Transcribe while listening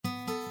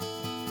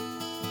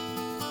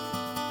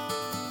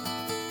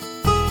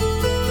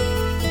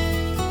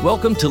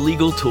Welcome to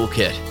Legal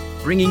Toolkit,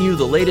 bringing you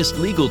the latest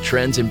legal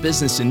trends and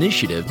business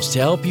initiatives to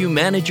help you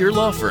manage your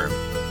law firm.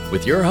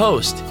 With your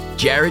host,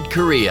 Jared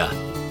Correa.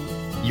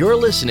 You're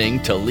listening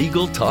to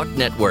Legal Talk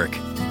Network.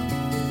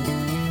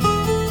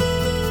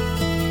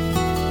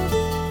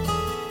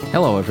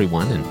 Hello,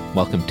 everyone, and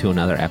welcome to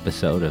another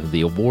episode of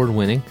the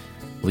award-winning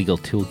Legal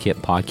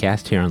Toolkit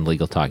podcast here on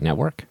Legal Talk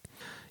Network.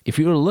 If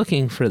you were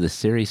looking for the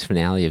series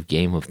finale of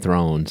Game of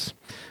Thrones,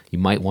 you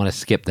might want to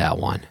skip that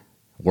one.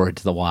 Word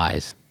to the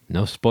wise.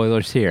 No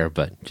spoilers here,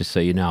 but just so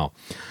you know.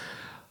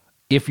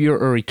 If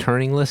you're a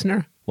returning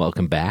listener,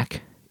 welcome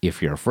back.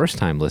 If you're a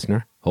first-time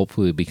listener,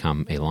 hopefully you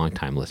become a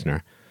long-time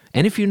listener.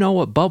 And if you know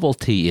what bubble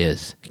tea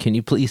is, can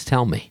you please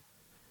tell me?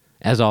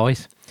 As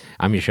always,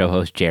 I'm your show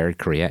host, Jared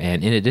Correa,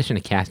 and in addition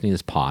to casting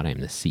this pod,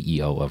 I'm the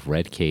CEO of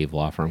Red Cave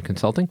Law Firm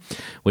Consulting,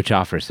 which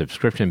offers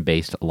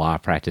subscription-based law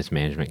practice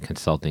management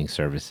consulting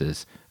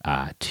services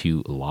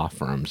to law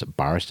firms,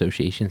 bar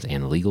associations,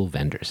 and legal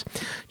vendors.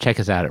 Check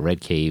us out at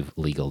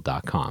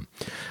redcavelegal.com.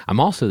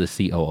 I'm also the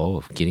COO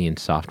of Gideon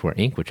Software,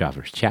 Inc., which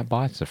offers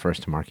chatbots, the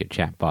first-to-market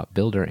chatbot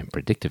builder, and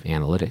predictive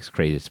analytics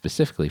created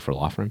specifically for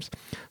law firms.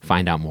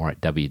 Find out more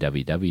at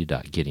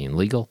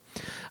www.gideonlegal.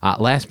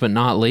 Last but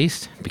not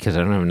least, because I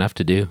don't have enough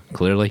to do,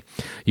 clearly,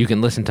 you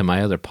can listen to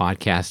my other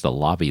podcast, The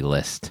Lobby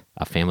List,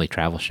 a family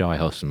travel show I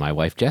host with my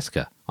wife,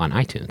 Jessica, on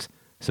iTunes.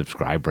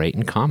 Subscribe, rate,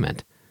 and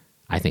comment.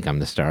 I think I'm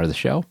the star of the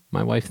show.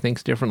 My wife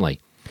thinks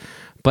differently.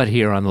 But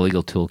here on the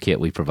Legal Toolkit,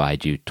 we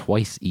provide you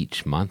twice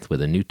each month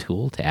with a new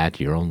tool to add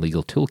to your own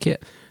legal toolkit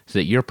so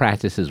that your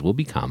practices will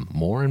become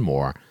more and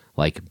more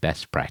like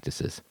best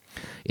practices.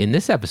 In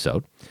this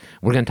episode,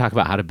 we're going to talk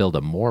about how to build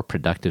a more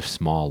productive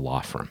small law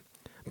firm.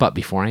 But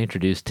before I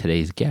introduce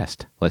today's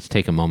guest, let's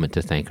take a moment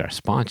to thank our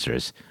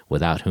sponsors,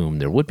 without whom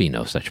there would be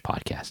no such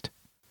podcast.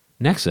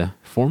 Nexa,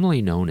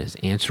 formerly known as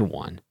Answer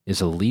One, is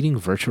a leading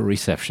virtual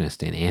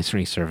receptionist and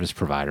answering service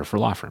provider for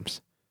law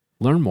firms.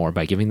 Learn more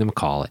by giving them a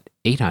call at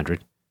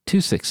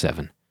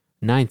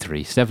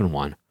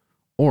 800-267-9371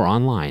 or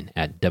online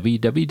at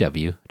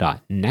www.nexa.com.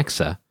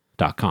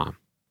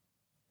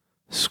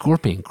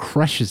 Scorpion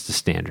crushes the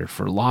standard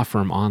for law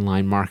firm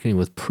online marketing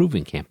with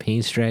proven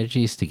campaign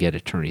strategies to get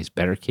attorneys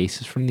better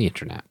cases from the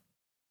internet.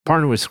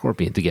 Partner with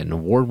Scorpion to get an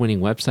award-winning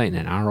website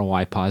and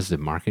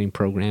ROI-positive marketing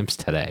programs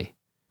today.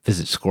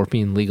 Visit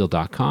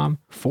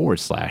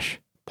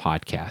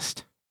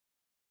scorpionlegal.com/podcast.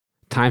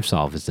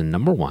 TimeSolve is the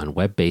 #1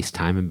 web-based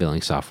time and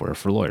billing software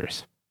for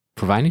lawyers.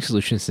 Providing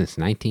solutions since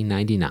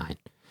 1999,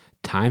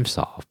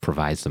 TimeSolve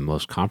provides the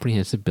most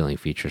comprehensive billing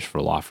features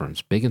for law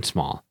firms big and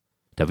small.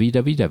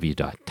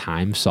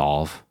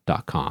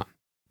 www.timesolve.com.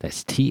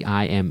 That's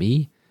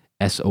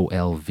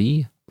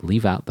TIMESOLV.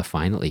 Leave out the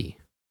final E.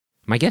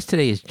 My guest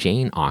today is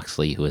Jane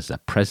Oxley, who is the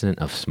president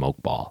of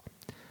Smokeball.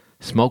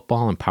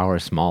 Smokeball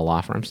empowers small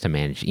law firms to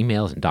manage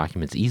emails and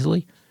documents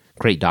easily,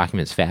 create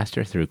documents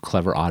faster through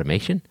clever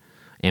automation,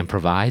 and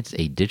provides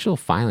a digital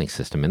filing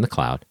system in the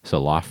cloud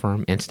so law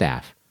firm and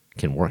staff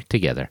can work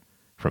together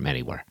from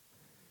anywhere.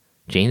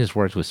 Jane has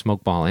worked with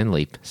Smokeball and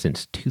Leap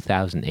since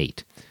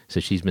 2008, so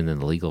she's been in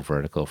the legal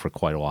vertical for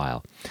quite a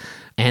while.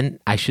 And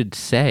I should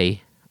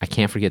say, I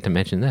can't forget to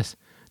mention this.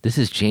 This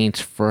is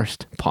Jane's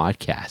first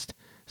podcast,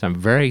 so I'm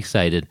very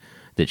excited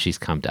that she's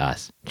come to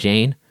us.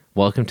 Jane,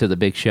 welcome to the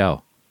big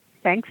show.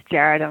 Thanks,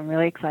 Jared. I'm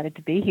really excited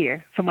to be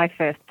here for my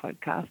first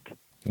podcast.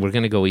 We're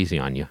going to go easy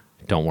on you.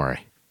 Don't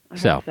worry. I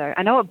hope so.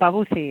 I know what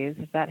bubble tea is,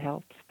 if that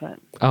helps. But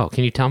Oh,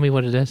 can you tell me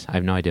what it is? I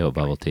have no idea what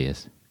bubble tea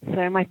is.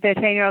 So my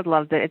 13-year-old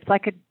loves it. It's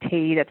like a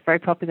tea that's very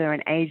popular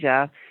in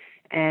Asia,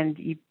 and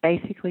you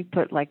basically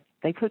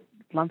they put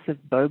lumps of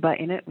boba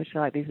in it, which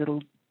are like these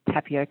little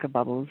tapioca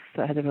bubbles.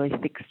 So it has a really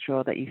thick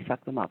straw that you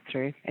suck them up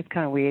through. It's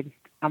kind of weird.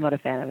 I'm not a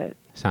fan of it.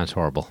 Sounds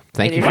horrible.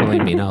 Thank you for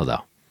letting me know,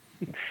 though.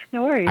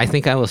 No worries. I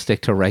think I will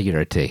stick to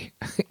regular tea.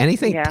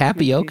 Anything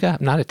tapioca?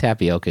 I'm not a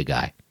tapioca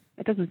guy.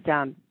 It doesn't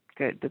sound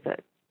good, does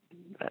it?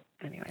 But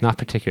anyway. Not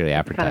particularly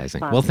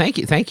appetizing. Kind of Well, thank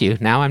you.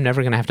 Now I'm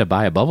never going to have to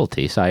buy a bubble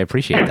tea, so I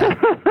appreciate that.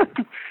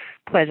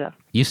 Pleasure.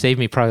 You saved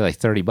me probably like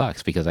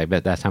 $30 because I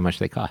bet that's how much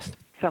they cost.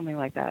 Something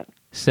like that.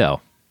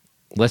 So,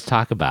 let's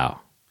talk about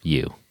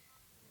you.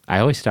 I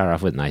always start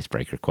off with an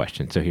icebreaker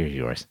question, so here's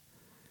yours.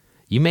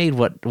 You made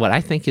what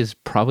I think is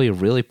probably a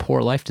really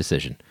poor life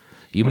decision.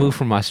 You moved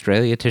from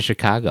Australia to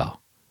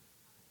Chicago.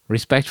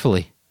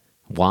 Respectfully,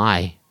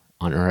 why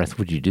on earth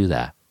would you do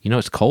that? You know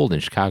it's cold in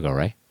Chicago,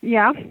 right?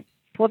 Yeah.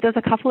 Well, there's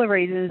a couple of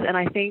reasons, and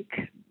I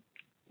think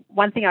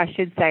one thing I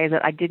should say is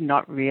that I did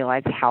not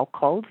realize how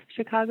cold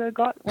Chicago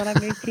got when I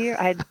moved here.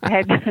 I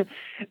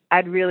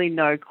had really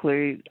no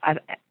clue.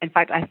 In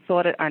fact, I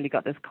thought it only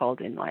got this cold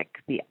in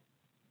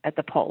at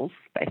the poles,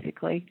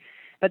 basically.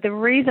 But the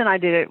reason I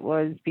did it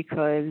was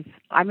because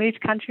I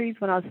moved countries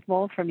when I was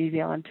small, from New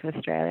Zealand to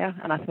Australia,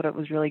 and I thought it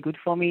was really good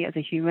for me as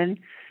a human.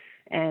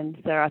 And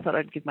so I thought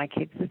I'd give my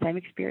kids the same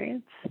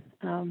experience.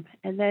 And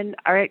then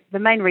the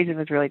main reason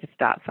was really to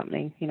start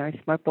something. You know,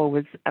 Smokeball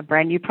was a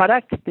brand new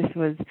product. This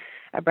was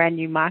a brand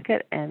new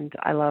market, and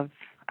I love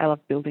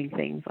building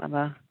things. I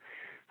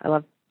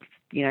love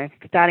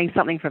starting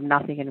something from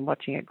nothing and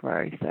watching it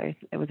grow. So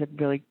it was a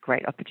really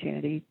great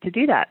opportunity to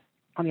do that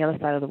on the other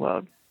side of the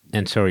world.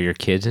 And so are your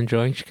kids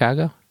enjoying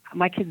Chicago?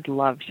 My kids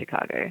love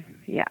Chicago.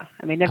 Yeah.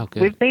 I mean, good.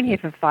 we've been here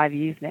for 5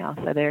 years now,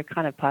 so they're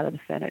kind of part of the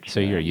furniture. So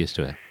you're used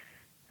to it?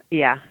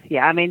 Yeah.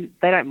 I mean,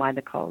 they don't mind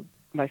the cold,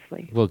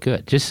 mostly. Well,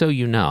 good. Just so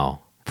you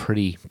know,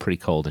 pretty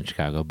cold in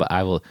Chicago. But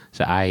I'm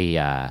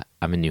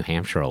in New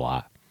Hampshire a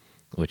lot,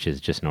 which is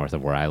just north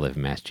of where I live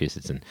in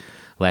Massachusetts. And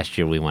last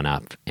year we went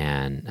up,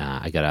 and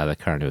I got out of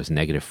the car, and it was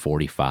negative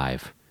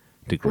 45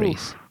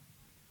 degrees. Oof.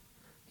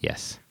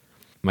 Yes.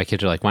 My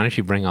kids are like, why don't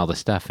you bring all the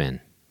stuff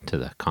in to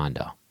the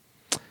condo?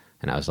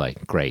 And I was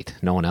like, great.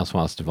 No one else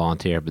wants to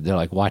volunteer. But they're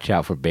like, watch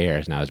out for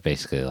bears. And I was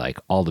basically like,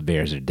 all the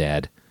bears are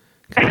dead.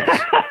 'Cause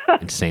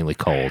it's insanely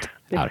cold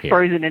out here.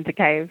 Frozen into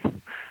caves.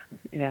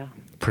 Yeah.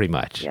 Pretty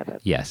much. Yeah,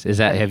 yes.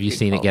 Have you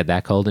seen it get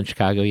that cold in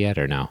Chicago yet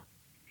or no?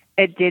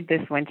 It did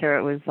this winter.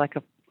 It was like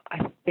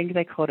I think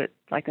they called it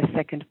like a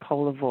second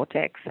polar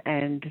vortex.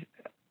 And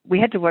we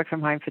had to work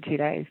from home for 2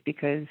 days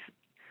because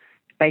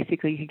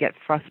basically you could get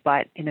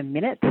frostbite in a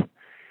minute,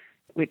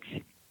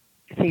 which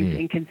seems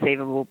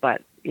inconceivable,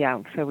 but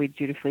yeah, so we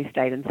dutifully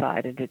stayed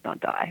inside and did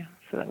not die.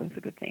 So that was a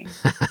good thing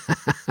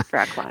for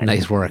our clients.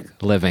 Nice work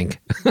living.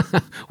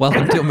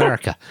 Welcome to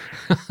America.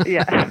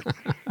 Yeah.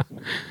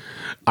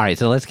 All right,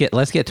 so let's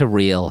get to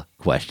real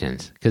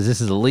questions because this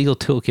is a legal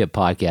toolkit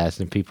podcast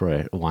and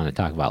people want to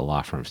talk about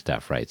law firm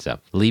stuff, right? So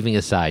leaving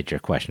aside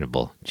your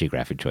questionable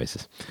geographic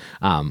choices.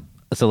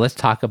 So let's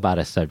talk about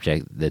a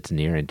subject that's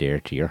near and dear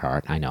to your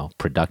heart. I know,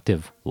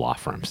 productive law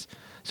firms.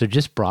 So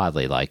just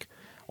broadly, like,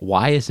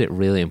 why is it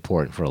really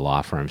important for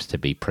law firms to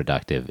be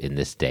productive in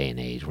this day and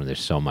age when there's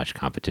so much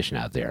competition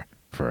out there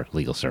for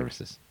legal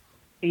services?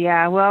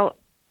 Yeah, well,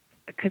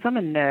 because I'm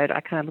a nerd, I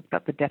kind of looked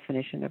up the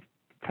definition of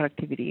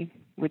productivity,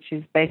 which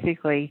is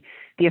basically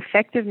the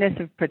effectiveness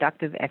of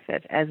productive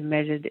effort as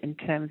measured in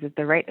terms of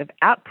the rate of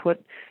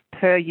output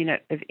per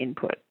unit of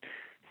input.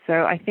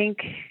 So I think,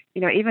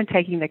 even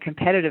taking the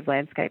competitive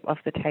landscape off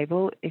the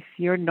table, if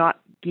you're not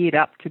geared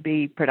up to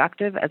be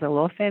productive as a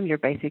law firm, you're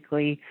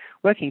basically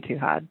working too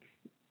hard.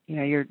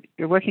 You're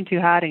working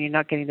too hard and you're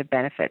not getting the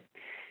benefit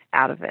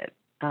out of it.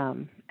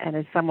 And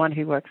as someone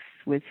who works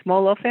with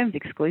small law firms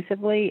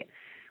exclusively,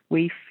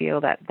 we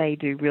feel that they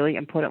do really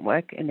important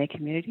work in their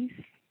communities.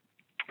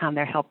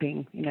 They're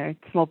helping,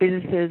 small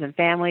businesses and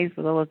families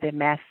with all of their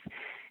mess,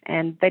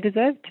 and they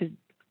deserve to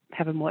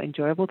have a more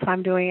enjoyable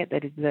time doing it. They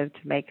deserve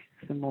to make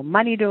some more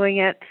money doing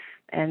it,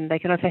 and they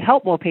can also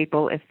help more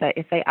people if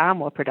they are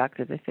more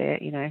productive, if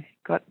they're,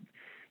 got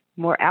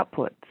more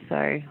output.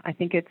 So I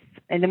think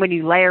and then when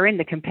you layer in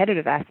the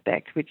competitive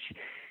aspect, which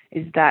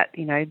is that,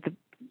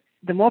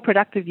 the more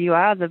productive you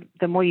are,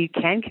 the more you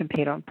can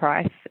compete on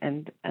price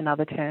and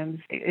other terms.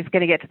 It's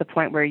going to get to the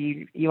point where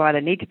you either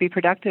need to be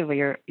productive or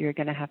you're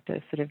going to have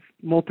to sort of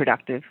more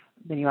productive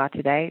than you are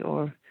today,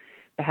 or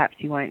perhaps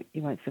you won't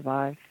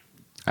survive.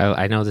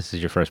 I know this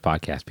is your first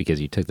podcast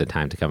because you took the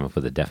time to come up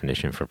with a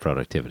definition for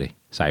productivity.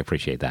 So I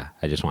appreciate that.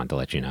 I just wanted to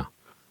let you know.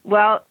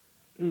 Well,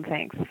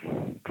 thanks.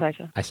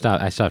 Pleasure. I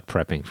stopped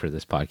prepping for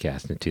this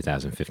podcast in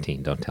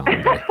 2015. Don't tell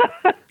anybody.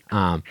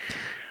 Well,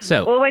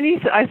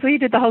 I saw you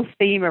did the whole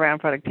theme around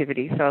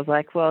productivity, so I was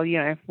like, well,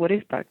 what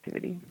is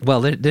productivity?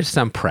 Well, there's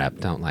some prep.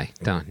 You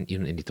don't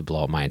need to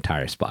blow up my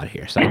entire spot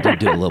here. So I did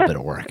do a little bit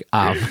of work.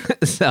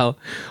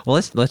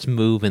 Let's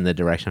move in the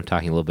direction of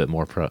talking a little bit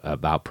more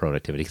about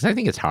productivity, because I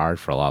think it's hard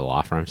for a lot of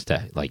law firms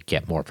to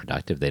get more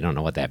productive. They don't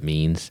know what that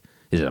means.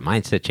 Is it a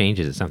mindset change?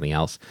 Is it something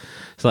else?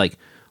 So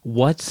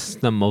what's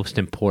the most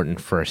important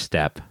first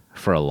step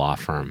for a law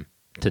firm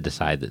to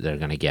decide that they're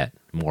going to get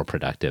more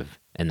productive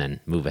and then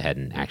move ahead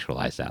and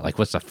actualize that?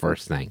 What's the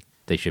first thing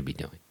they should be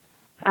doing?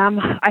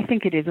 I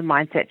think it is a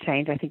mindset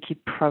change. I think you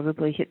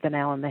probably hit the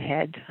nail on the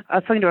head. I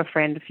was talking to a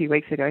friend a few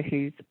weeks ago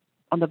who's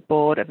on the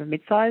board of a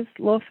mid-sized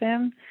law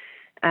firm,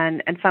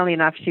 and funnily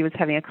enough, she was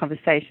having a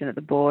conversation at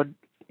the board,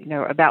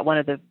 about one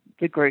of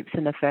the groups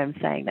in the firm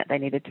saying that they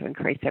needed to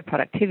increase their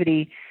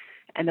productivity,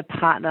 and the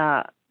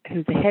partner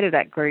who's the head of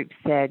that group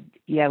said,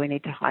 yeah, we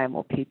need to hire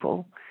more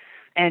people.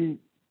 And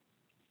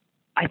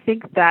I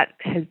think that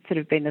has sort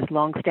of been this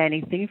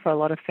long-standing thing for a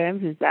lot of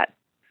firms, is that,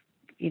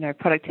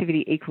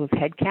 productivity equals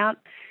headcount,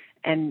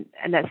 and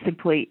that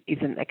simply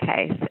isn't the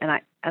case. And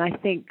I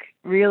think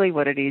really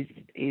what it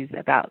is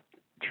about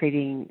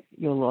treating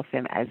your law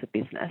firm as a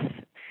business.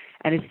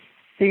 And as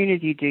soon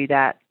as you do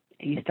that,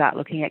 you start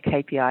looking at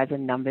KPIs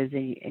and numbers,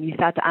 and you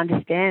start to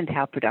understand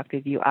how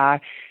productive you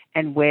are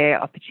and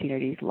where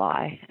opportunities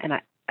lie. And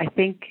I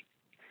think,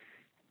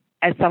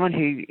 as someone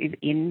who is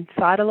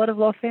inside a lot of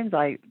law firms,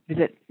 I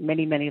visit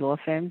many, many law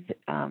firms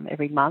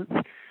every month.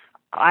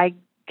 I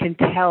can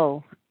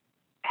tell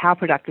how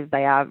productive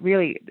they are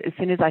really as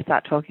soon as I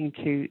start talking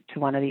to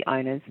one of the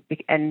owners.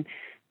 And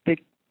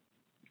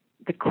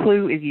the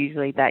clue is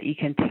usually that you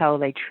can tell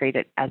they treat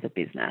it as a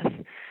business.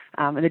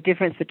 And the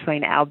difference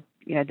between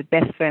the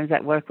best firms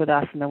that work with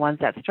us and the ones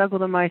that struggle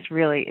the most,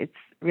 really, it's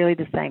really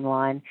the same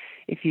line.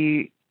 If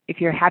if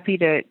you're happy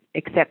to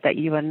accept that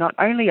you are not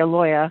only a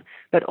lawyer,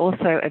 but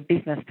also a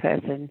business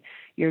person,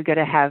 you're going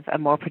to have a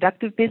more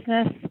productive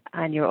business,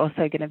 and you're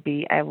also going to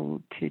be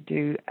able to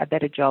do a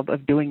better job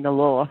of doing the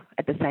law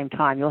at the same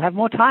time. You'll have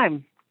more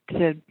time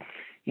to,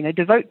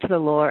 devote to the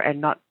law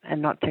and not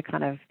to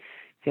kind of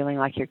feeling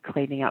like you're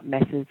cleaning up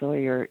messes or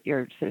you're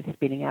sort of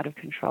spinning out of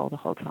control the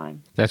whole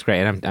time. That's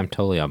great. And I'm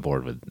totally on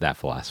board with that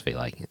philosophy.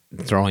 Like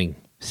throwing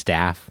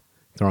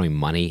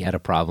money at a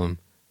problem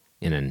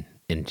in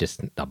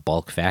just a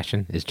bulk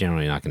fashion is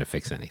generally not going to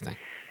fix anything.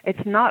 It's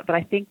not, but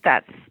I think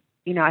that's,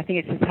 I think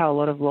it's just how a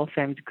lot of law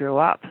firms grew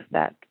up.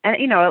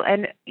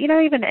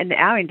 Even in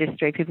our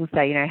industry, people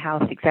say,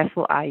 how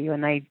successful are you?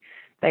 And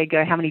they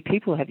go, how many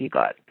people have you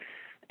got?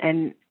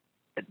 And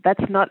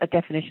that's not a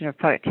definition of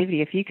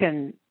productivity. If you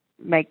can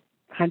make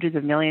hundreds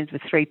of millions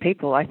with 3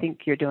 people, I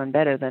think you're doing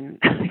better than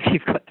if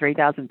you've got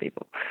 3,000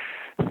 people.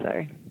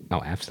 So.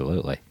 Oh,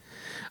 absolutely.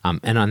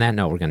 And on that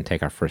note, we're going to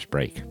take our first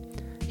break.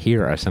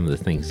 Here are some of the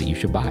things that you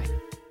should buy.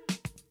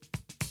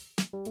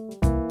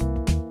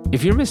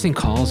 If you're missing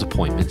calls,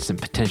 appointments, and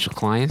potential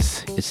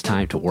clients, it's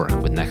time to work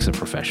with Nexa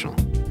Professional.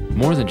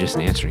 More than just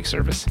an answering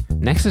service,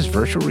 Nexa's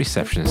virtual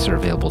receptionists are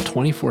available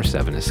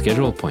 24/7 to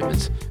schedule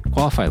appointments,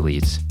 qualify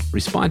leads,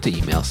 respond to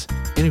emails,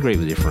 integrate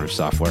with your firm's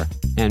software,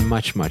 and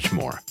much, much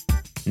more.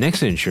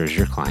 Nexa ensures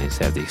your clients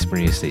have the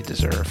experience they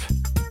deserve.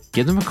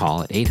 Give them a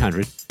call at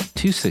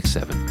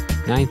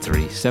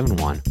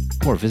 800-267-9371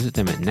 or visit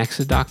them at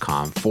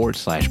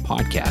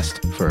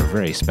nexa.com/podcast for a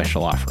very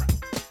special offer.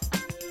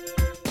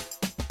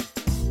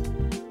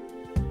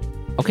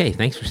 Okay,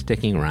 thanks for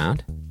sticking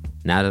around.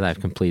 Now that I've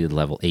completed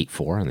level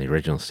 8-4 on the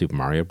original Super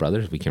Mario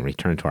Brothers, we can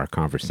return to our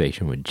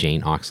conversation with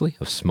Jane Oxley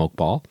of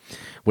Smokeball.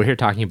 We're here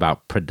talking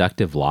about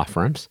productive law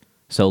firms,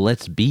 so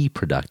let's be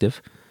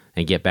productive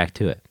and get back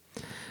to it.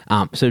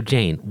 So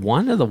Jane,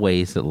 one of the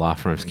ways that law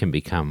firms can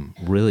become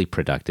really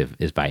productive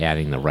is by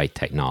adding the right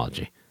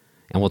technology.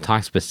 And we'll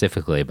talk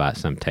specifically about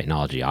some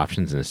technology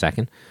options in a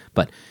second,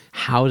 but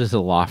how does a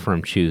law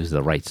firm choose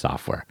the right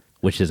software?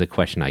 Which is a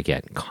question I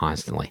get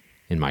constantly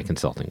in my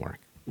consulting work.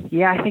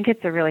 Yeah, I think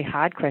it's a really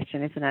hard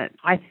question, isn't it?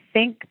 I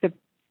think the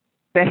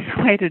best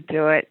way to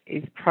do it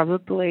is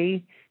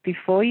probably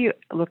before you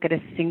look at a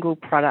single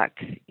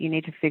product, you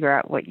need to figure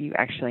out what you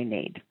actually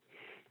need.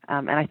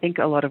 And I think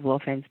a lot of law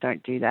firms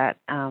don't do that.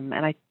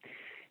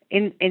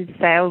 In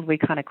sales, we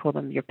kind of call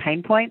them your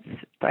pain points,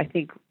 but I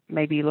think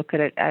maybe you look at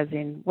it as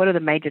in what are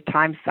the major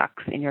time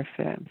sucks in your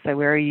firm? So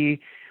where are you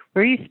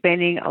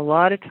spending a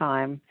lot of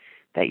time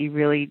that you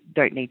really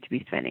don't need to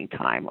be spending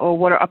time? Or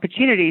what are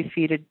opportunities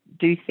for you to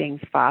do things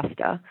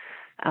faster?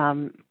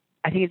 I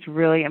think it's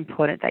really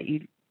important that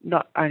you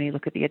not only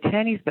look at the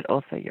attorneys, but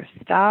also your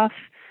staff,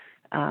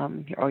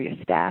 or your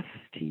staff,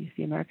 to use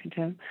the American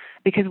term,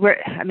 because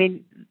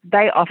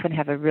they often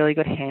have a really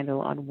good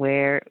handle on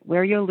where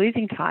you're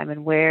losing time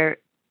and where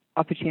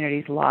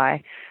opportunities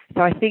lie.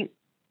 So I think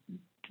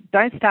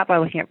don't start by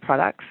looking at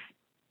products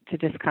to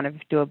just kind of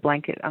do a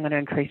blanket, I'm going to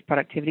increase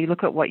productivity.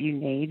 Look at what you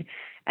need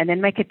and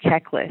then make a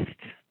checklist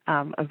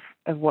of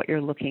what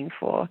you're looking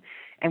for.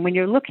 And when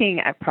you're looking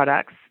at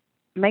products,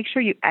 make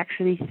sure you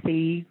actually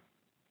see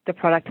the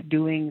product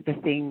doing the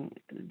thing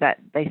that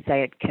they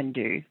say it can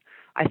do.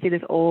 I see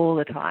this all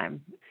the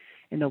time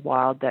in the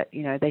wild that,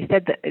 they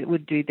said that it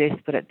would do this,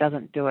 but it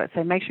doesn't do it.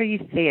 So make sure you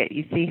see it.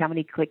 You see how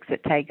many clicks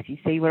it takes. You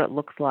see what it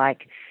looks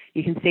like.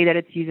 You can see that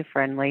it's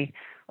user-friendly,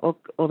 all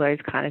those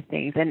kind of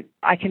things. And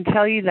I can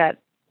tell you that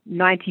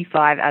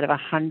 95 out of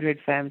 100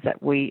 firms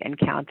that we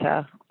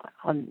encounter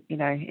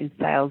in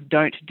sales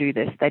don't do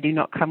this. They do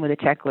not come with a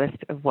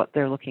checklist of what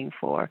they're looking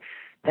for.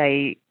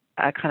 They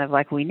are kind of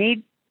like, we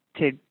need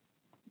to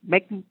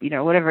make,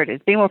 whatever it is,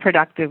 be more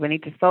productive. We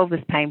need to solve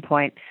this pain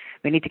point.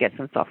 We need to get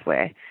some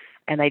software.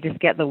 And they just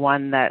get the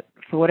one that,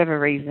 for whatever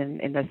reason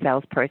in the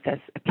sales process,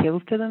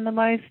 appeals to them the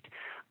most.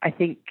 I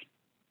think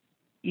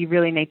you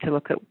really need to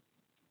look at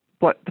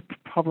what the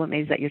problem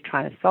is that you're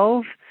trying to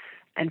solve.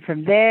 And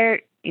from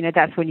there,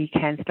 that's when you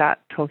can start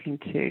talking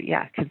to,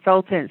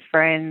 consultants,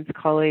 friends,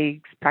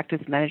 colleagues,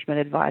 practice management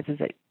advisors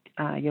at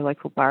your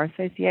local bar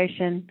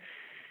association.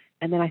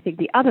 And then I think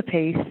the other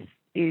piece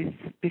is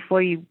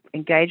before you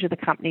engage with the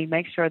company,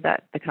 make sure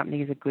that the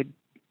company is a good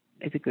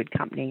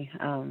company.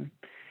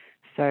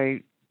 So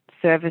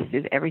service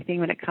is everything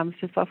when it comes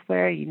to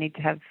software. You need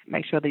to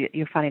make sure that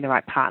you're finding the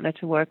right partner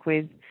to work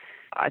with.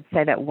 I'd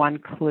say that one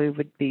clue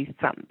would be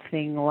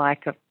something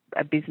like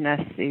a business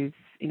is,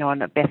 on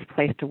the best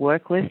place to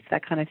work list,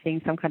 that kind of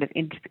thing, some kind of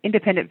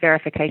independent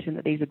verification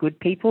that these are good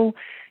people.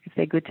 If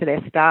they're good to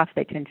their staff,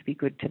 they tend to be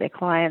good to their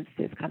clients.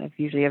 There's kind of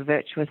usually a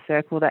virtuous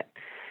circle that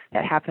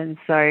happens.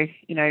 So,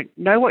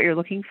 know what you're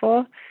looking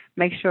for.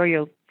 Make sure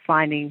you're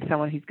finding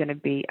someone who's going to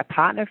be a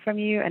partner from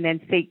you, and then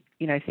seek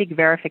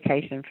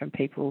verification from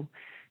people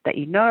that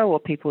you know or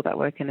people that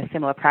work in a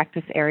similar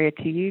practice area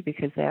to you,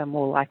 because they are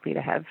more likely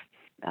to have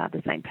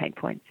the same pain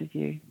points as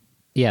you.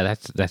 Yeah,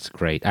 that's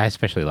great. I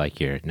especially like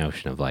your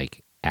notion of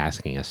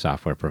asking a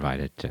software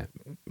provider to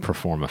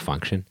perform a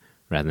function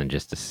rather than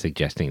just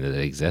suggesting that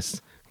it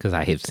exists, because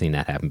I have seen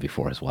that happen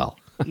before as well.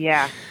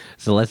 Yeah.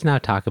 So let's now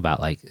talk about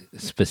like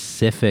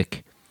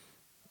specific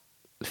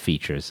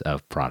features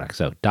of products.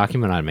 So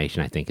document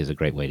automation, I think, is a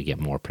great way to get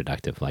more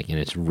productive. And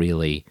it's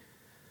really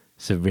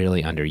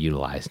severely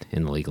underutilized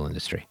in the legal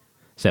industry.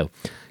 So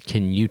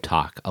can you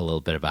talk a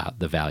little bit about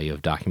the value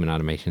of document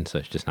automation? So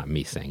it's just not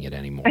me saying it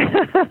anymore.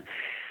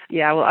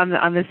 Yeah, well,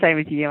 I'm the same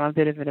as you. I'm a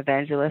bit of an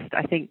evangelist.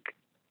 I think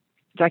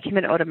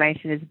document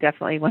automation is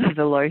definitely one of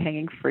the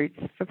low-hanging fruits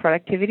for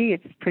productivity.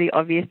 It's pretty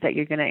obvious that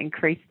you're going to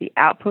increase the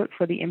output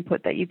for the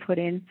input that you put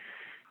in.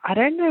 I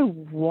don't know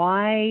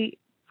why.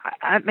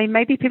 I mean,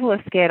 maybe people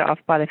are scared off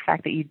by the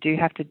fact that you do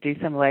have to do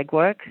some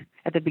legwork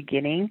at the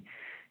beginning,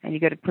 and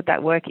you've got to put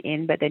that work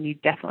in, but then you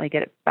definitely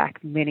get it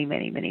back many,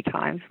 many, many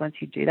times once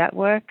you do that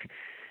work.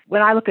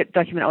 When I look at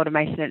document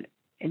automation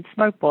in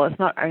Smokeball, it's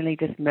not only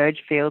just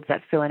merge fields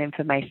that fill in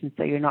information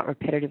so you're not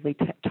repetitively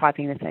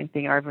typing the same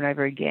thing over and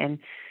over again.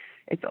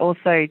 It's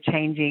also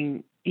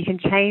changing. You can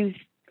change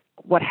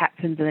what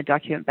happens in a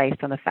document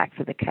based on the facts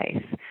of the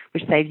case,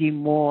 which saves you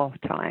more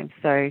time.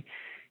 So,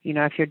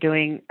 if you're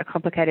doing a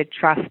complicated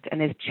trust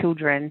and there's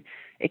children,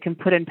 it can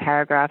put in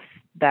paragraphs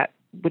that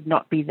would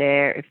not be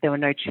there if there were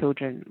no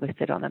children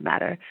listed on the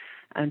matter,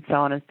 and so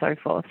on and so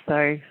forth.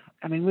 So,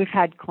 I mean, we've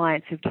had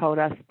clients who've told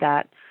us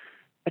that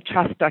a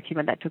trust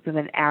document that took them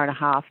an hour and a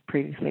half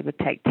previously would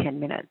take 10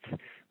 minutes,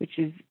 which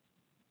is,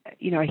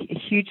 a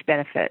huge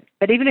benefit.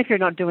 But even if you're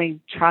not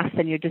doing trust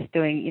and you're just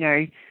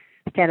doing,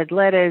 standard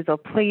letters or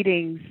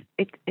pleadings,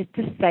 it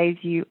just saves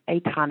you a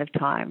ton of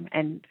time.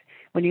 And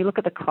when you look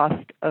at the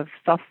cost of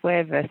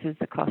software versus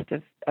the cost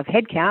of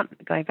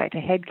headcount, going back to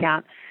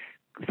headcount,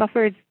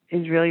 software is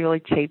really,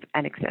 really cheap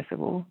and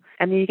accessible.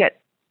 And then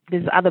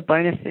there's other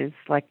bonuses,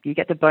 like you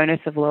get the bonus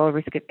of lower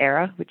risk of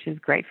error, which is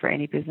great for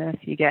any business.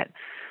 You get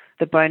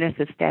the bonus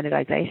of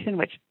standardization,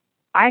 which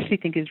I actually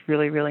think is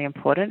really, really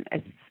important.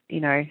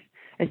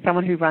 As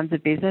someone who runs a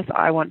business,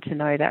 I want to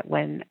know that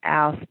when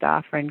our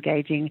staff are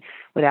engaging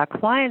with our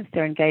clients,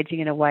 they're engaging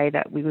in a way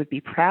that we would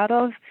be proud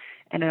of.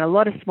 And in a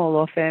lot of small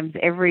law firms,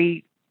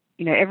 every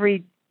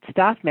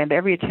staff member,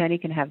 every attorney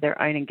can have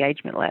their own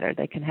engagement letter.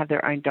 They can have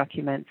their own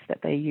documents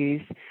that they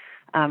use.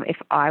 If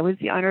I was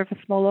the owner of a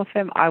small law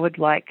firm, I would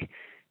like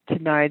to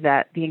know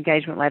that the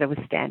engagement letter was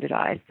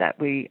standardized, that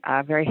we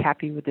are very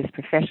happy with this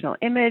professional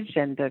image,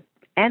 and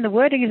the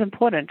wording is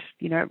important.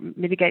 It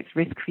mitigates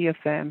risk for your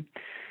firm.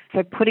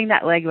 So putting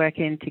that legwork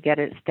in to get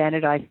a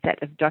standardized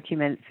set of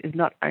documents is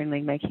not only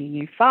making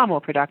you far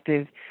more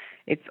productive,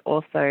 it's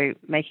also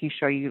making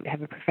sure you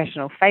have a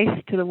professional face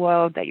to the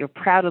world, that you're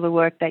proud of the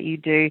work that you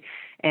do,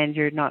 and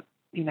you're not,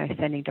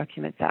 sending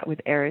documents out with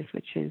errors,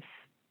 which is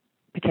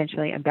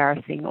potentially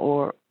embarrassing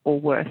or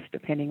worse,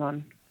 depending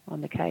on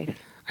the case.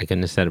 I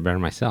couldn't have said it better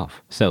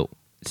myself. So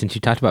since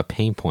you talked about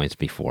pain points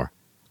before,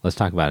 let's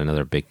talk about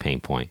another big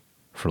pain point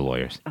for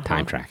lawyers.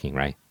 Time tracking,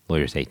 right?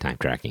 Lawyers hate time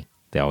tracking.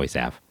 They always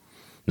have.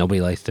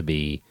 Nobody likes to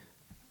be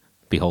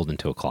beholden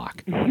to a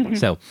clock.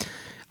 So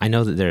I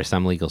know that there are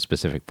some legal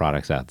specific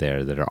products out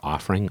there that are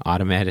offering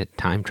automated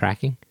time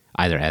tracking,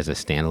 either as a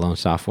standalone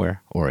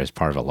software or as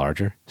part of a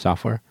larger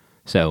software.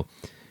 So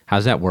how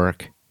does that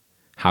work?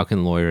 How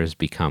can lawyers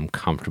become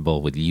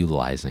comfortable with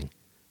utilizing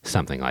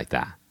something like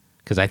that?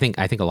 Because I think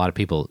a lot of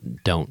people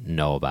don't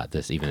know about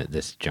this even at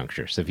this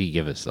juncture. So if you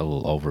give us a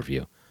little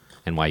overview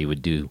and why you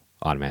would do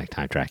automatic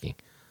time tracking,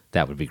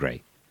 that would be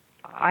great.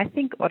 I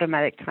think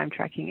automatic time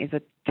tracking is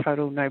a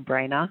total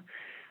no-brainer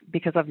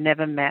because I've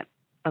never met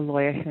a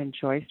lawyer who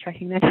enjoys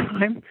tracking their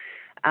time.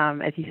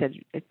 As you said,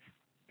 it's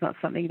not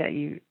something that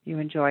you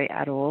enjoy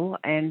at all.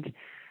 And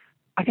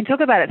I can talk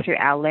about it through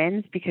our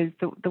lens because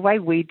the way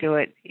we do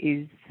it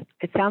is,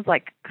 it sounds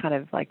like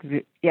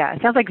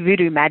it sounds like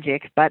voodoo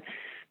magic, but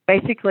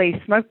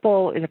basically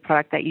Smokeball is a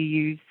product that you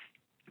use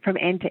from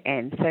end to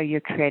end. So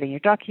you're creating your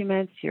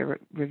documents, you're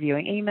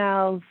reviewing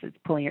emails, it's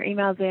pulling your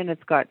emails in,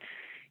 it's got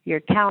your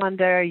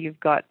calendar, you've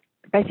got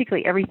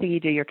basically everything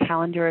you do, your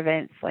calendar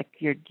events, like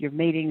your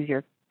meetings,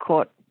 your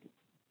court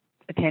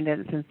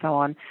attendance and so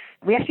on.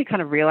 We actually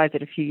kind of realized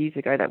it a few years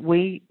ago that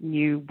we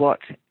knew what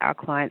our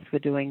clients were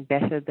doing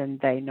better than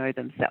they know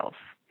themselves.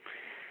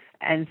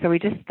 And so we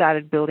just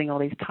started building all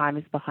these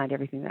timers behind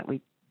everything that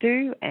we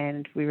do,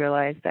 and we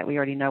realized that we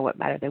already know what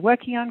matter they're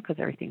working on because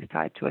everything's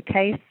tied to a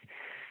case.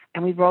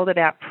 And we rolled it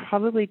out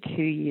probably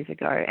 2 years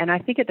ago. And I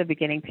think at the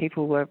beginning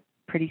people were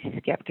pretty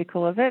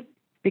skeptical of it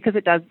because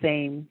it does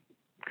seem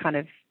kind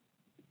of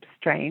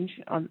strange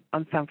on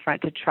some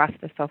front to trust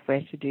the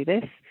software to do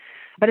this.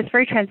 But it's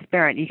very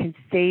transparent. You can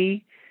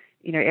see,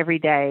 every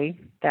day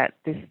that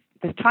this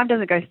time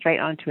doesn't go straight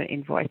onto an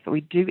invoice, but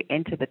we do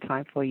enter the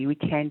time for you. We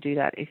can do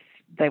that if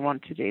they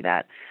want to do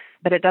that,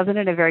 but it does it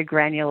in a very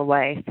granular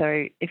way.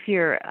 So if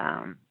you're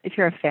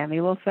a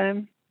family law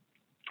firm,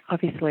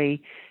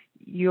 obviously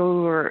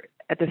you're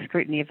at the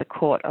scrutiny of the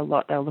court a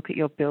lot. They'll look at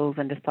your bills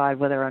and decide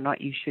whether or not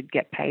you should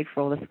get paid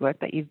for all this work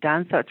that you've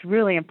done. So it's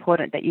really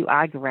important that you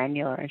are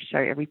granular and show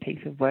every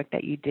piece of work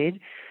that you did,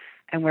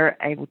 and we're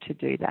able to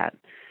do that.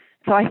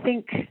 So I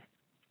think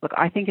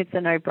it's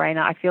a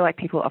no-brainer. I feel like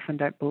people often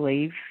don't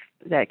believe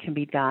that can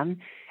be done.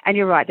 And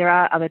you're right, there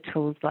are other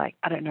tools like,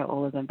 I don't know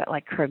all of them, but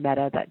like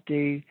Chromata that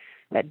do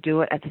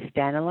it as a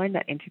standalone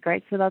that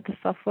integrates with other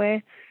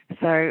software.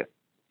 So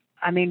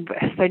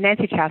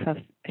Nancy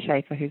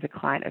Schaefer, who's a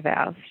client of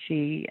ours,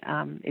 she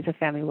is a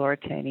family law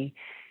attorney,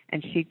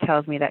 and she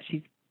tells me that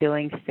she's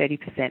billing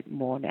 30%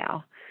 more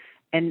now.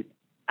 And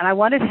I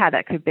wondered how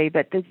that could be,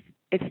 but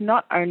it's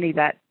not only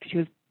that she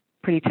was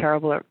pretty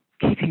terrible at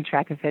keeping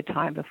track of her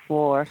time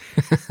before.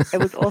 It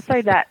was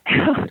also that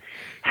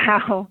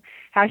how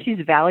she's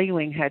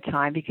valuing her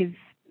time, because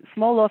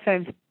small law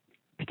firms,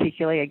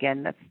 particularly,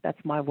 again, that's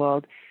my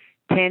world,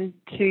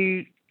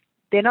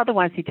 they're not the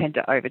ones who tend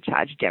to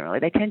overcharge generally.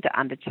 They tend to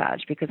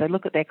undercharge because they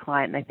look at their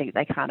client and they think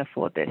they can't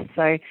afford this.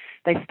 So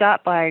they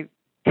start by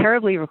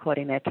terribly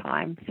recording their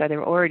time, so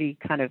they're already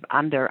kind of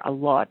under a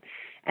lot,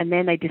 and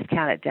then they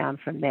discount it down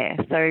from there.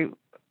 So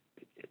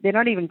they're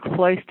not even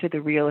close to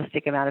the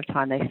realistic amount of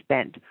time they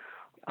spent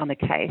on the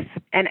case.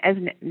 And as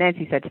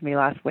Nancy said to me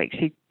last week,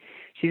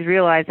 she's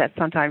realized that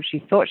sometimes she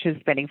thought she was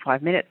spending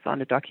 5 minutes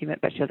on a document,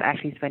 but she was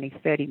actually spending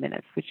 30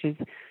 minutes, which is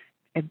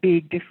a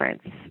big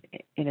difference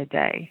in a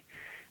day.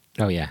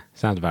 Oh, yeah.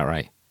 Sounds about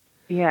right.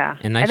 Yeah.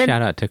 And nice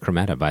shout out to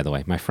Chromata, by the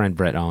way. My friend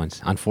Brett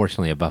Owens,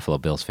 unfortunately a Buffalo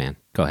Bills fan.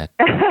 Go ahead.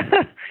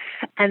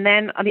 And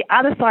then on the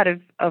other side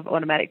of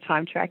automatic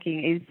time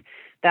tracking is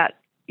that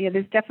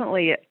there's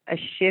definitely a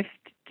shift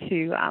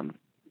to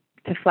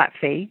flat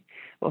fee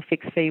or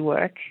fixed fee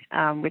work,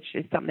 which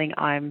is something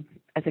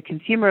as a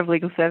consumer of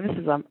legal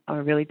services, I'm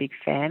a really big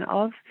fan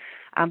of.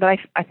 But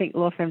I think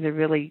law firms are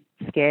really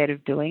scared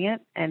of doing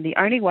it. And the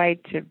only way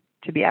to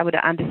be able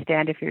to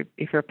understand if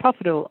you're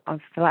profitable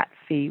on flat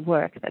fee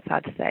work, that's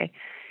hard to say,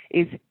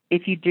 is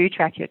if you do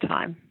track your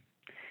time.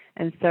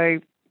 And so,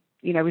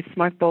 with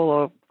Smokeball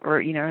or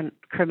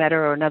Chromata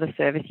or another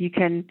service, you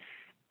can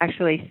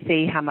actually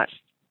see how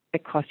much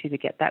it costs you to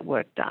get that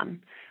work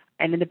done.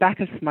 And in the back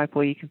of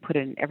Smokeball, you can put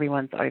in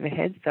everyone's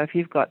overhead. So if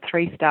you've got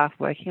 3 staff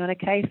working on a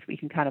case, we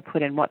can kind of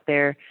put in what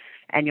their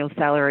annual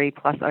salary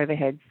plus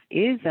overheads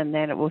is, and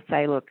then it will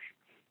say, look,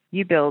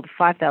 you billed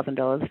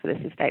 $5,000 for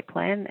this estate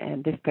plan,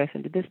 and this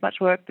person did this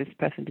much work, this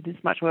person did this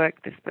much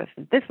work, this person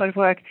did this much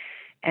work,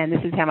 and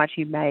this is how much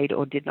you made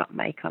or did not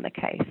make on the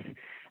case.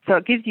 So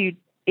it gives you,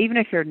 even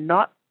if you're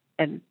not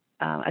a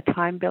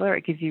time biller,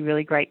 it gives you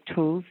really great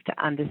tools to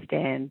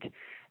understand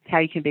how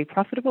you can be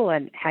profitable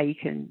and how you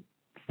can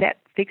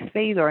set fixed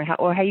fees or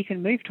how you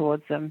can move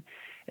towards them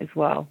as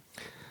well.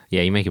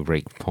 Yeah, you make a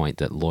great point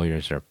that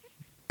lawyers are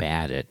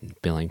bad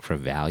at billing for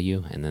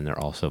value, and then they're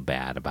also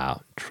bad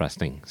about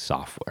trusting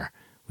software,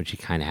 which you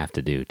kind of have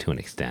to do to an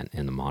extent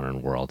in the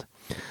modern world.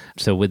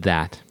 So with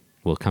that,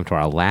 we'll come to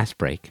our last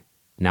break.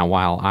 Now,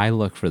 while I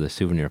look for the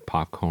souvenir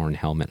popcorn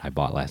helmet I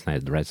bought last night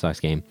at the Red Sox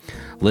game,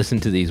 listen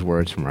to these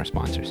words from our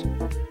sponsors.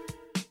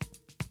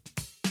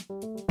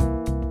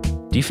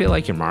 Do you feel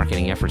like your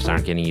marketing efforts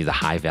aren't getting you the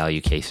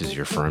high-value cases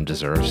your firm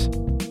deserves?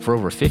 For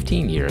over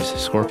 15 years,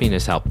 Scorpion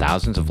has helped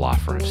thousands of law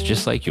firms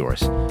just like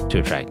yours to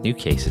attract new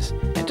cases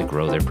and to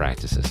grow their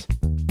practices.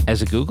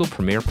 As a Google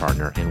Premier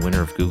Partner and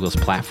winner of Google's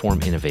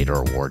Platform Innovator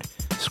Award,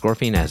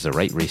 Scorpion has the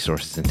right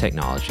resources and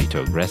technology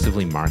to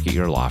aggressively market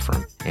your law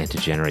firm and to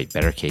generate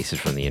better cases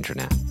from the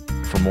internet.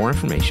 For more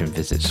information,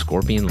 visit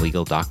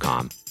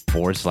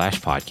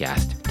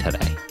scorpionlegal.com/podcast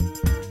today.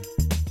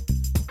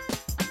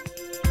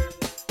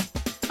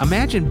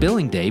 Imagine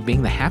billing day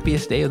being the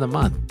happiest day of the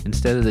month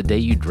instead of the day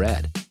you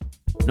dread.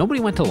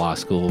 Nobody went to law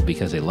school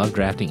because they love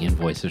drafting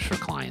invoices for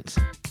clients.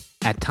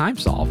 At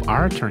TimeSolve,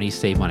 our attorneys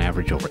save on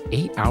average over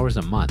 8 hours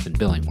a month in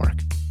billing work.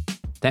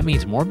 That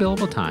means more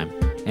billable time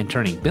and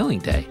turning billing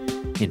day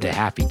into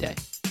happy day.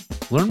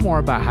 Learn more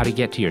about how to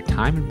get to your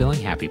time and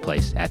billing happy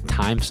place at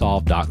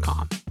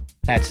timesolve.com.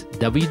 That's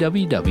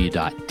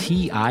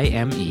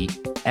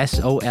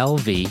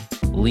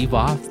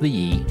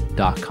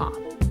www.timesolv.com.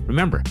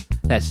 Remember,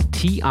 that's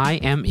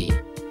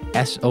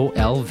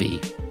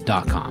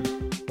timesolv.com.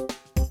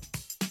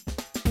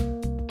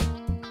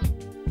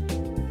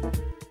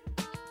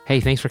 Hey,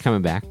 thanks for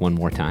coming back one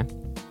more time.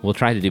 We'll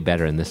try to do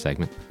better in this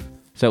segment.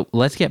 So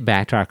let's get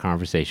back to our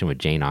conversation with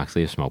Jane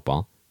Oxley of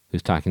Smokeball,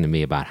 who's talking to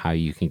me about how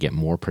you can get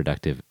more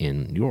productive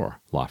in your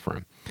law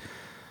firm.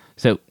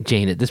 So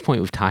Jane, at this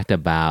point, we've talked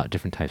about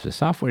different types of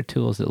software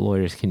tools that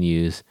lawyers can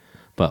use.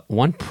 But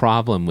one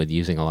problem with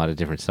using a lot of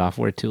different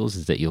software tools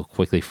is that you'll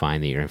quickly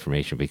find that your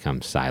information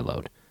becomes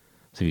siloed.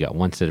 So you've got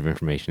one set of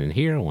information in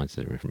here, one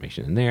set of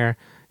information in there,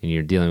 and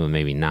you're dealing with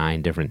maybe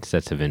 9 different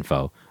sets of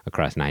info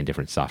across 9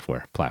 different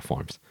software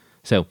platforms.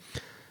 So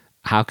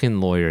how can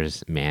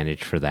lawyers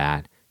manage for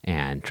that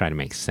and try to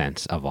make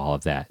sense of all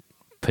of that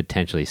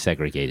potentially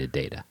segregated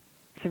data?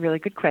 It's a really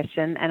good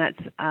question, and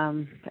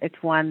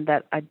it's one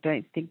that I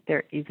don't think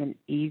there is an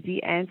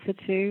easy answer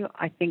to.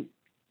 I think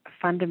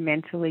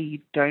fundamentally you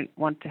don't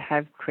want to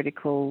have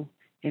critical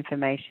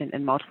information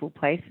in multiple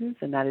places,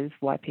 and that is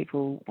why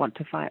people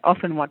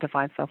often want to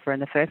find software in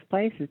the first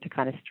place, is to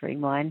kind of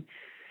streamline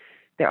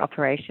their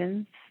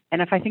operations.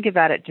 And if I think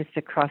about it just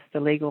across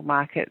the legal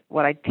market,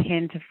 what I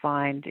tend to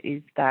find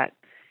is that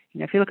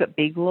if you look at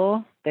Big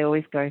Law, they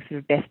always go sort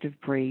of best of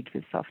breed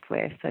with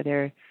software. So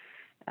they're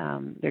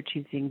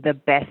choosing the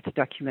best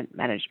document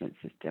management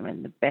system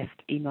and the best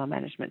email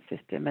management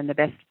system and the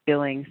best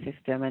billing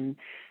system. And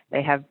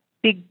they have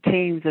big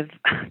teams of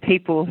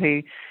people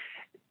who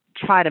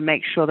try to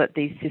make sure that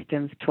these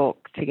systems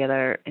talk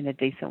together in a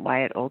decent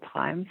way at all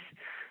times.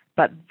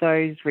 But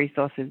those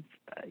resources,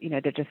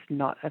 they're just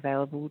not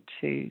available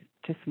to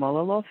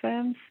smaller law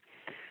firms.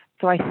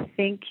 So I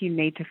think you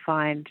need to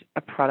find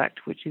a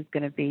product which is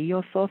going to be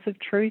your source of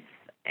truth.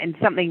 And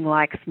something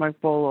like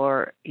Smokeball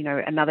or,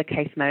 another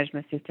case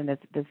management system,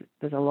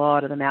 there's a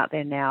lot of them out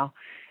there now,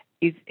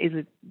 is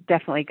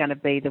definitely going to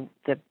be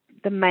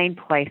the main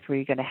place where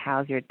you're going to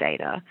house your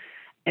data.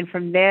 And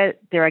from there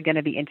are going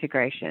to be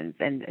integrations.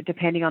 And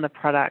depending on the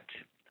product,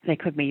 there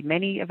could be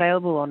many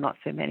available or not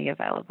so many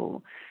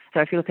available. So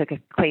if you look at a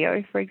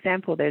Clio, for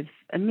example, there's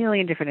a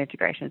million different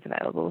integrations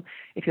available.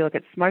 If you look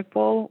at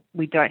Smokeball,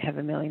 we don't have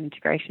a million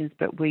integrations,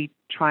 but we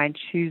try and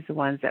choose the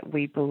ones that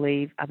we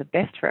believe are the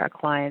best for our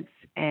clients.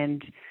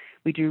 And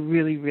we do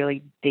really,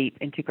 really deep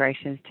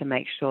integrations to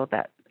make sure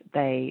that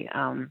they're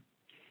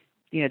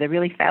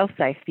really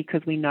fail-safe,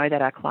 because we know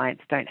that our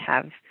clients don't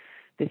have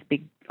this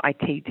big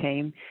IT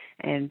team.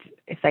 And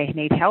if they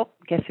need help,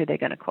 guess who they're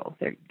going to call?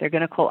 They're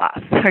going to call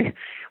us. So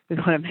we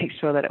want to make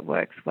sure that it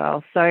works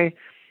well. So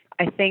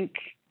I think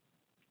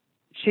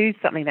choose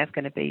something that's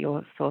going to be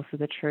your source of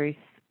the truth.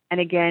 And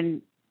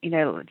again,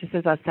 just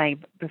as I was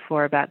saying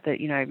before about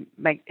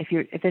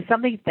if there's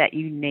something that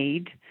you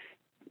need,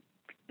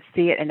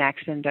 see it in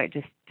action. Don't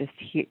just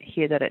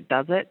hear that it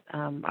does it.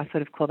 I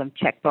sort of call them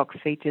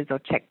checkbox features or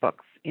checkbox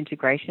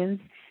integrations.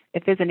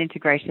 If there's an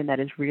integration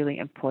that is really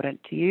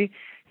important to you,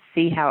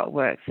 see how it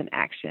works in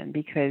action,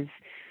 because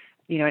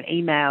an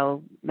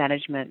email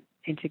management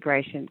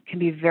integration can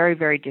be very,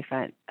 very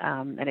different,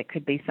 and it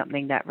could be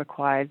something that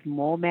requires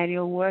more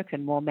manual work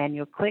and more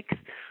manual clicks,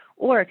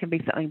 or it can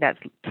be something that's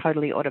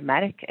totally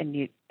automatic and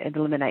it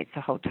eliminates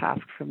the whole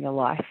task from your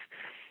life.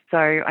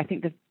 So I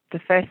think the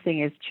first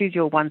thing is choose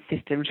your one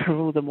system to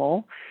rule them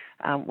all,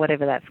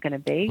 whatever that's going to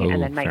be. Ooh,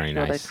 and then make sure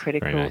nice. the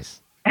critical Very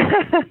nice.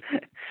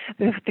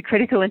 the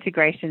critical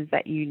integrations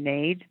that you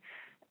need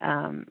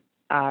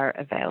are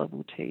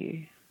available to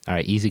you. All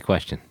right, easy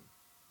question.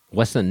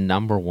 What's the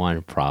number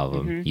one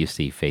problem you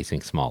see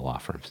facing small law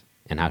firms,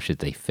 and how should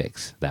they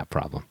fix that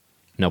problem?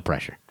 No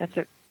pressure. That's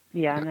it.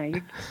 Yeah, no,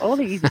 all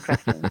the easy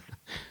questions.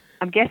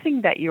 I'm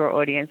guessing that your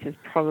audience is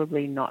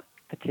probably not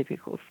the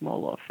typical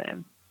small law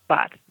firm,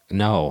 but...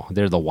 No,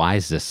 they're the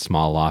wisest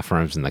small law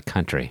firms in the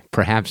country,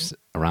 perhaps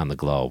around the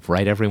globe.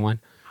 Right, everyone?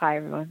 Hi,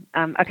 everyone.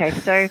 Okay,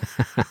 so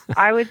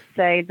I would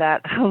say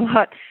that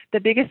the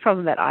biggest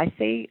problem that I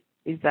see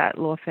is that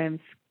law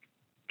firms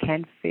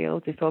can feel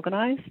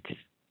disorganized,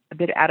 a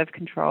bit out of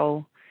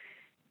control,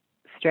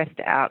 stressed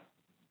out,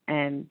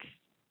 and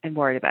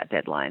worried about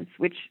deadlines,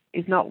 which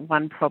is not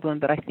one problem,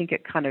 but I think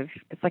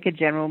it's like a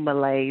general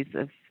malaise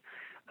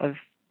of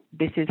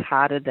this is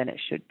harder than it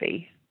should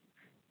be.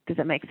 Does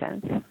that make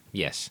sense?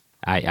 Yes.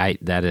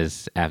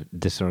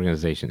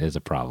 Disorganization is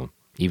a problem,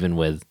 even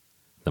with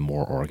the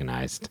more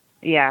organized.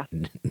 Yeah.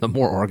 The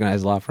more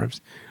organized law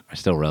firms are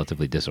still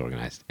relatively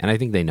disorganized. And I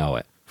think they know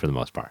it for the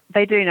most part.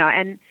 They do know.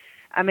 And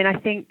I mean, I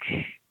think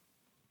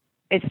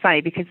it's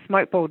funny because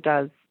Smokeball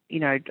does,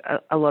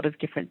 a lot of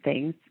different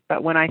things.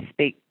 But when I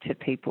speak to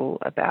people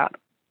about,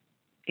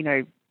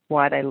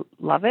 why they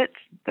love it,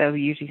 they'll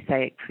usually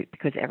say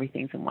because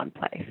everything's in one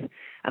place.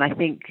 And I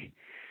think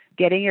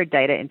getting your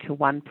data into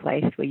one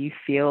place where you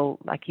feel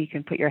like you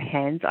can put your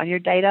hands on your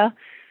data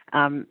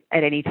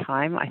at any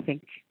time, I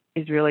think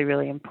is really,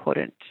 really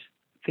important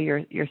for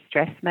your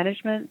stress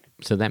management.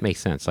 So that makes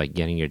sense. Like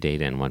getting your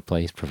data in one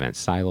place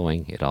prevents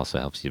siloing. It also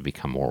helps you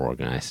become more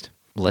organized.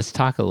 Let's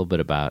talk a little bit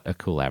about a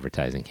cool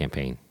advertising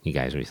campaign you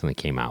guys recently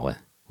came out with,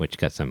 which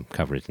got some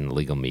coverage in the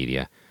legal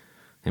media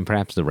and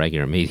perhaps the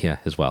regular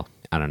media as well.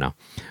 I don't know.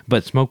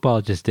 But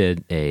Smokeball just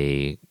did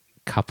a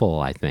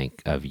couple, I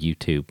think, of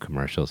YouTube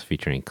commercials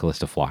featuring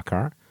Callista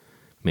Flockhart.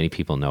 Many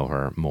people know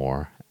her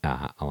more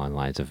along the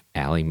lines of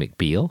Ally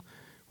McBeal,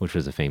 which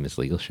was a famous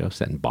legal show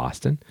set in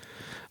Boston.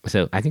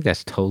 So I think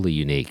that's totally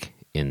unique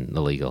in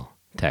the legal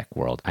tech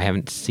world. I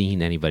haven't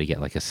seen anybody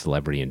get like a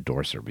celebrity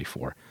endorser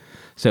before.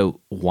 So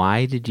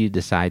why did you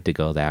decide to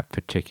go that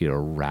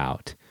particular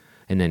route?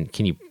 And then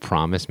can you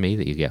promise me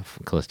that you get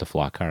Callista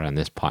Flockhart on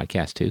this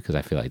podcast too? Because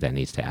I feel like that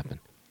needs to happen.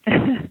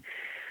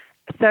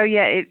 So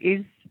yeah, it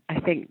is, I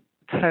think,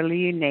 totally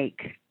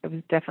unique. It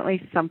was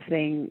definitely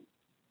something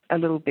a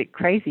little bit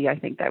crazy, I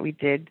think, that we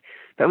did.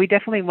 But we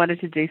definitely wanted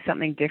to do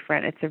something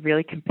different. It's a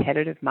really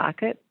competitive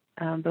market,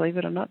 believe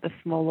it or not, the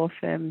small law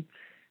firm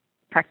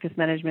practice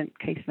management,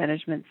 case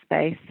management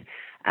space.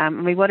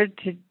 And we wanted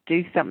to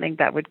do something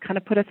that would kind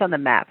of put us on the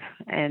map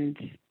and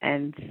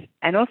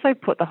also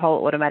put the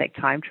whole automatic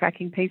time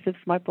tracking piece of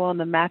Smokeball on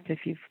the map. If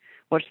you've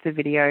watched the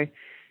video,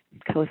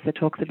 Callista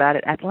talks about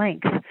it at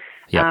length.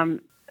 Yep.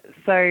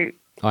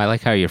 Oh, I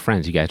like how you're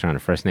friends. You guys are on a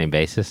first name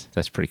basis.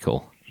 That's pretty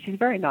cool. She's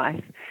very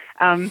nice.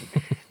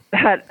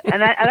 I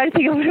don't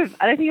think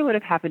it would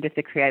have happened if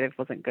the creative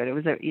wasn't good. It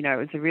was a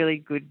really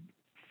good,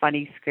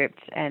 funny script,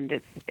 and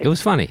it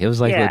was funny. It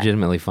was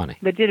legitimately funny.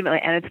 Legitimately,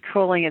 and it's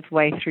crawling its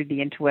way through the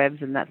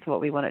interwebs, and that's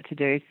what we want it to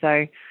do.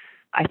 So,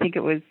 I think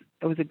it was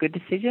a good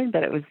decision,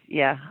 but it was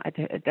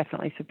it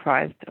definitely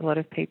surprised a lot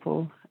of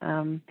people.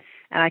 And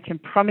I can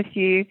promise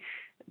you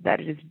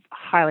that it is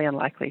highly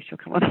unlikely she'll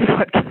come on the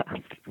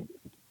podcast.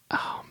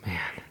 Oh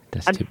man,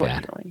 that's too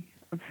bad.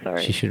 I'm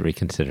sorry. She should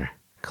reconsider.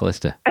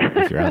 Callista,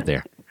 if you're out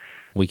there,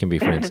 we can be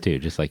friends too,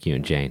 just like you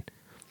and Jane.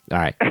 All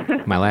right,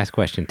 my last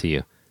question to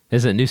you.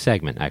 This is a new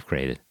segment I've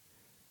created.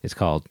 It's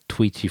called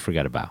Tweets You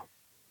Forgot About.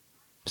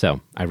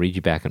 So I read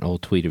you back an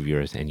old tweet of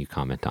yours and you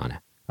comment on it.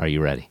 Are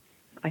you ready?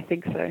 I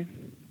think so.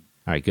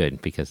 All right,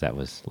 good, because that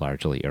was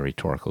largely a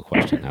rhetorical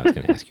question I was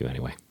going to ask you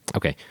anyway.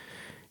 Okay,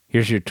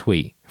 here's your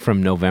tweet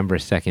from November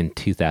 2nd,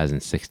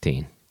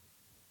 2016.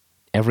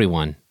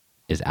 Everyone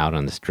is out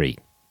on the street.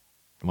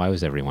 Why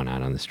was everyone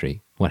out on the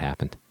street? What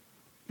happened?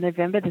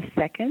 November the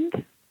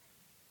 2nd?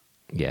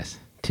 Yes,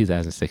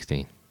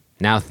 2016.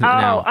 Now,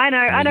 I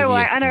know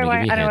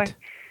why.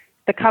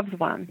 The Cubs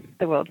won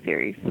the World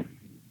Series.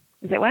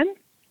 Is that when?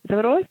 Is that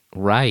what it was?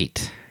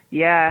 Right.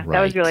 Yeah,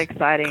 that was really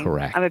exciting.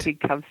 Correct. I'm a big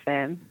Cubs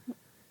fan.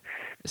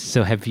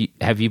 So have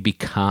you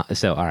become,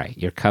 so all right,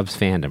 you're Cubs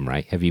fandom,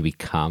 right? Have you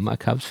become a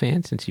Cubs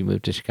fan since you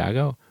moved to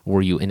Chicago? Or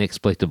were you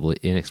inexplicably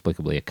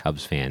a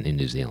Cubs fan in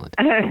New Zealand?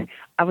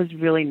 I was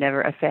really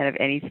never a fan of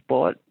any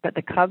sport, but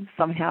the Cubs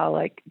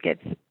somehow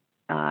gets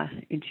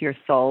into your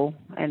soul.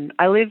 And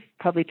I live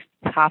probably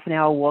half an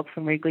hour walk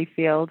from Wrigley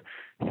Field,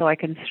 so I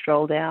can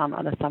stroll down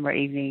on a summer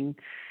evening,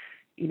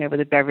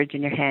 with a beverage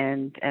in your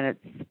hand, and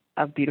it's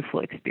a beautiful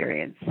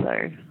experience.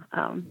 So,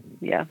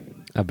 yeah.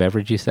 A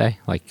beverage, you say?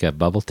 Like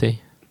bubble tea?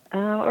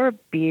 Or a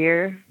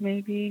beer,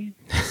 maybe.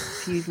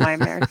 To use my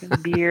American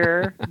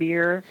beer.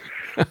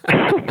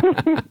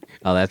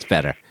 Oh, that's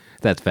better.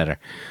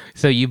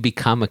 So you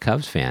become a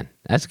Cubs fan.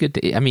 That's good.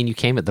 You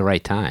came at the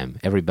right time.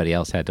 Everybody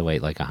else had to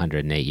wait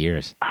 108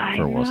 years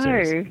for a World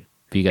Series.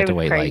 But you got to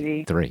wait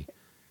crazy. 3.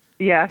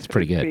 Yeah. It's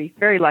pretty good.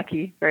 Very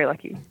lucky. Very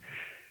lucky.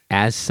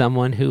 As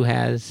someone who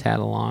has had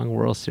a long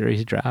World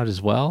Series drought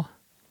as well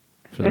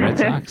for the Red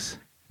Sox,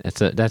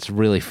 that's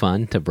really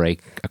fun to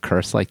break a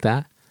curse like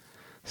that.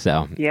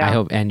 So yeah. I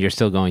hope, and you're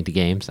still going to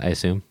games, I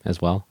assume,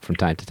 as well, from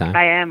time to time?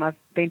 I am. I've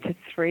been to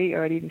 3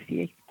 already this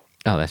year.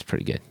 Oh, that's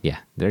pretty good. Yeah,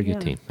 they're a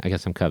good team. I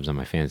got some Cubs on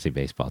my fantasy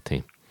baseball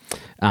team.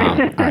 All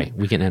right,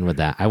 we can end with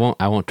that. I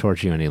won't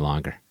torture you any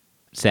longer.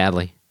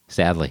 Sadly,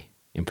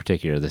 in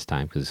particular this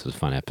time, because this was a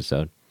fun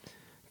episode,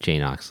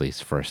 Jane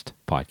Oxley's first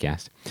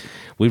podcast.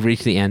 We've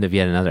reached the end of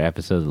yet another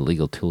episode of the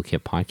Legal Toolkit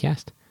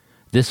podcast.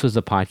 This was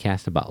a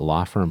podcast about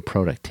law firm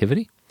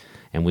productivity,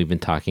 and we've been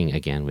talking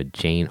again with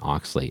Jane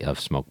Oxley of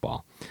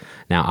Smokeball.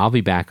 Now, I'll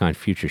be back on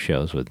future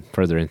shows with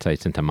further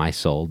insights into my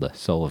soul, the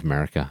soul of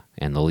America,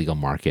 and the legal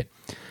market.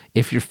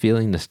 If you're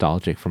feeling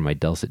nostalgic for my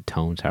dulcet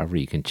tones, however,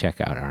 you can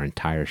check out our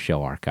entire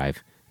show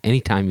archive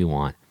anytime you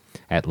want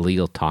at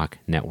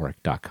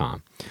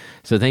LegalTalkNetwork.com.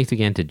 So thanks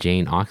again to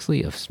Jane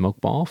Oxley of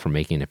Smokeball for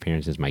making an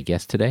appearance as my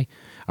guest today.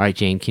 All right,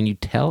 Jane, can you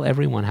tell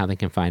everyone how they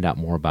can find out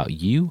more about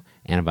you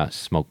and about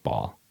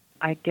Smokeball?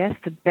 I guess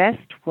the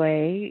best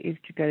way is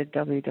to go to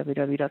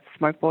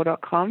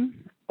www.smokeball.com,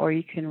 or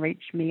you can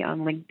reach me on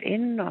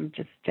LinkedIn. I'm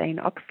just Jane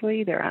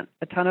Oxley. There aren't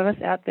a ton of us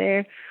out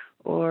there.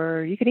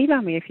 Or you can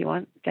email me if you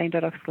want,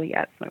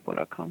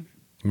 jane.oxley@smokeball.com.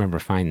 Remember,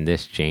 find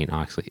this Jane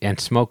Oxley. And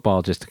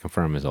Smokeball, just to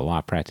confirm, is a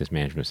law practice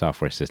management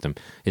software system.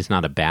 It's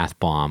not a bath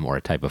bomb or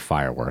a type of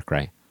firework,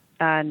 right?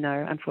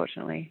 No,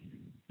 unfortunately.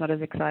 Not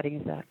as exciting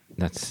as that.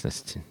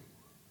 That's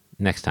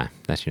next time.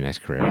 That's your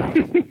next career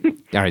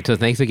option. All right, so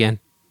thanks again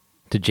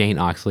to Jane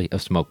Oxley of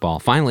Smokeball.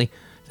 Finally,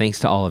 thanks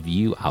to all of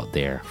you out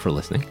there for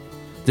listening.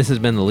 This has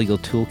been the Legal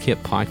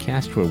Toolkit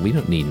podcast, where we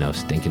don't need no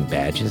stinking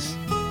badges.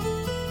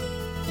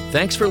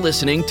 Thanks for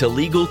listening to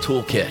Legal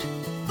Toolkit,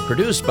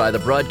 produced by the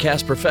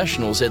broadcast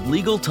professionals at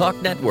Legal Talk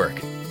Network.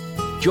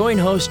 Join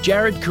host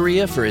Jared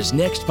Correa for his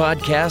next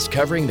podcast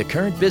covering the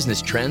current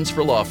business trends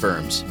for law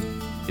firms.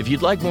 If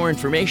you'd like more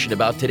information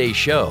about today's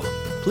show,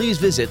 please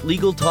visit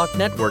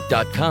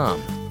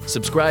LegalTalkNetwork.com.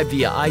 Subscribe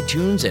via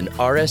iTunes and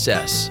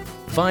RSS.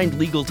 Find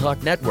Legal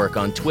Talk Network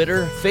on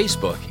Twitter,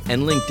 Facebook,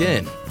 and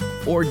LinkedIn.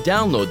 Or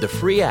download the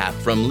free app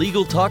from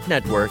Legal Talk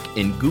Network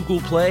in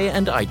Google Play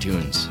and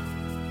iTunes.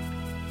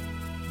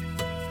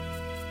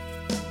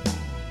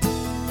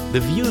 The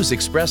views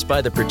expressed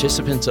by the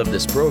participants of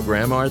this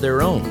program are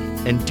their own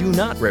and do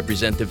not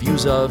represent the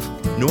views of,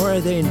 nor are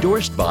they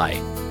endorsed by,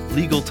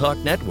 Legal Talk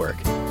Network,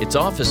 its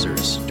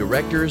officers,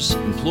 directors,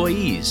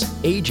 employees,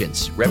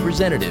 agents,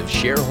 representatives,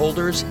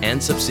 shareholders,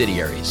 and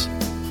subsidiaries.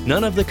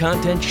 None of the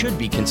content should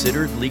be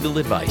considered legal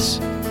advice.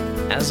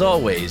 As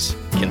always,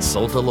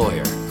 consult a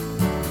lawyer.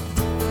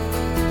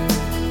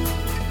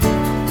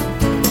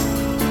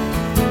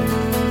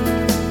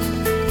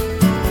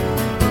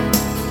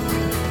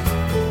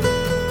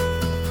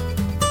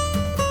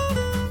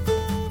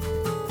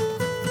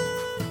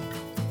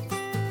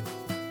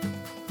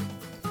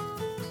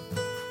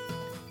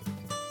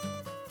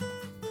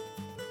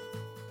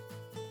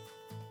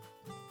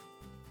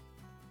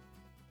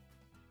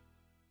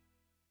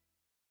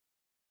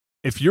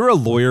 If you're a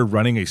lawyer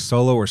running a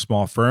solo or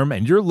small firm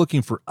and you're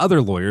looking for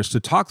other lawyers to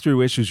talk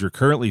through issues you're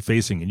currently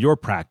facing in your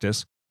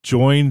practice,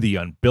 join the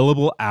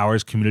Unbillable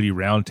Hours Community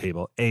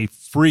Roundtable, a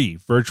free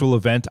virtual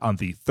event on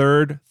the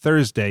third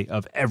Thursday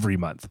of every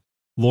month.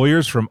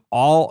 Lawyers from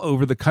all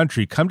over the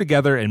country come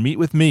together and meet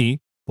with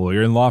me,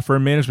 lawyer and law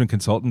firm management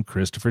consultant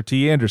Christopher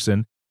T.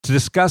 Anderson, to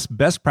discuss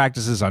best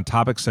practices on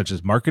topics such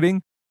as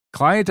marketing,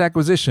 client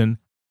acquisition,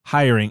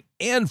 hiring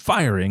and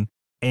firing,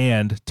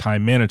 and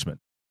time management.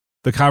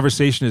 The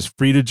conversation is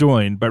free to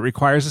join, but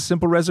requires a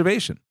simple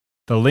reservation.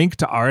 The link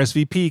to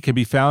RSVP can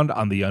be found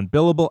on the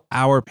Unbillable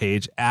Hour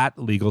page at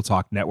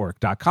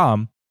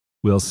LegalTalkNetwork.com.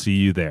 We'll see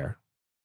you there.